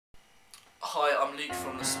Hi, I'm Luke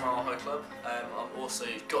from the Smile High Club. I'm also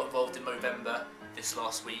got involved in Movember this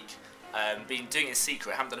last week. Been doing it in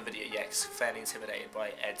secret, haven't done a video yet because fairly intimidated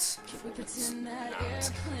by Ed's performance.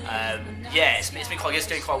 Yeah, it's been quite good, it's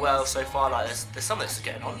doing quite well so far. Like there's some of this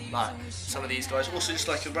going on, like some of these guys. Also just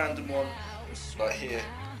like a random one, like here.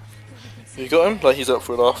 You got him? Like he's up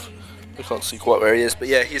for a laugh. We can't see quite where he is, but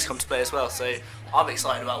yeah, he's come to play as well. So I'm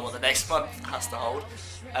excited about what the next month has to hold.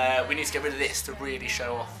 We need to get rid of this to really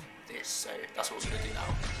show off this, so that's what we're going to do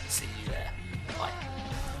now. See you there. Bye.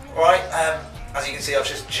 Alright, as you can see I've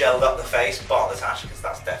just gelled up the face, bar the tash because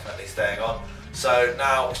that's definitely staying on. So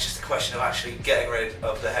now it's just a question of actually getting rid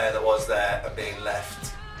of the hair that was there and being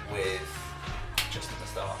left with just a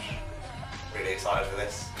moustache. Really excited for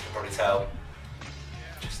this, you can probably tell.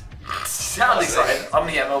 Sounds excited. I'm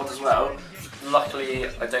going to get involved as well. Luckily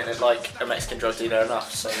I don't like a Mexican drug dealer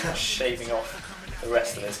enough, so shaving off the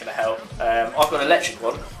rest of it's going to help. I've got an electric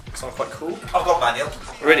one, so I'm quite cool. I've got manual.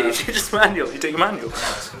 Really? You're just manual? You're doing manual?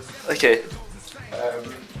 Okay.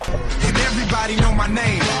 And everybody know my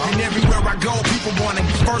name, and everywhere I go, people want it.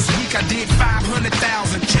 First week I did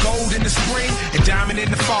 500,000, gold in the spring and diamond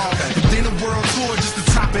in the fall. And then a world tour just to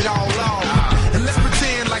top it all off. And let's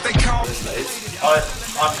pretend like they call.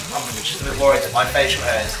 I'm just a bit worried that my facial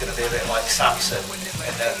hair is going to be a bit like Samson,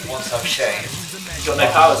 and then once I've shaved, You've got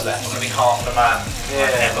no powers left. I'm going to be half the man I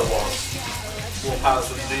ever was. What powers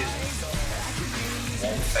will you lose?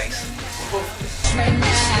 Warm face. Right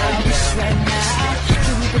now,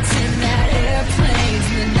 can we pretend that airplanes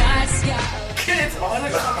in the night sky? Kids,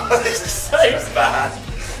 oh, this is so bad.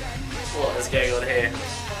 What is going on here?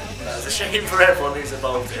 That's a shame for everyone who's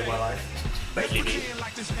involved in my life. Mainly me.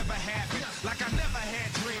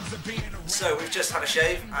 So we've just had a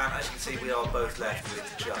shave, and as you can see we are both left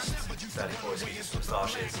with just fairly poised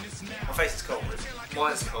moustaches. My face is cold.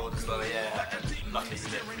 Mine's cold as well, yeah. And luckily we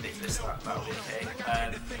didn't predict this, that'll be okay.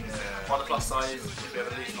 On the plus side, if we ever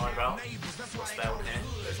lose an eyebrow, we'll spare one here.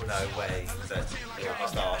 There's no way that your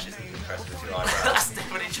moustache isn't impressed with your eyebrows. That's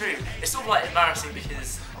definitely true. It's sort of like embarrassing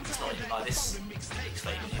because it's not even like this. It's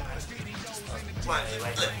fake.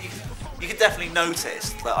 Like, look, you can definitely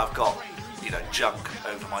notice that I've got, you know, junk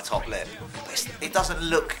over my top lip. But it doesn't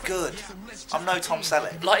look good. I'm no Tom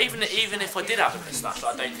Selleck. Like even if I did have a moustache,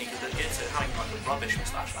 I don't think it would get to having like a rubbish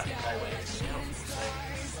moustache. Like in no way it's helpful.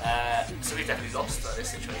 So we've definitely lost this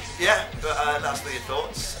situation. Yeah, but that's for your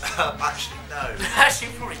thoughts. Actually, no.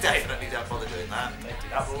 Actually, probably Definitely don't bother doing that. Don't do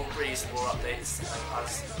that. We'll bring you some more updates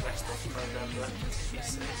as the rest of the Movember continues.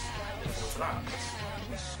 So look forward to that.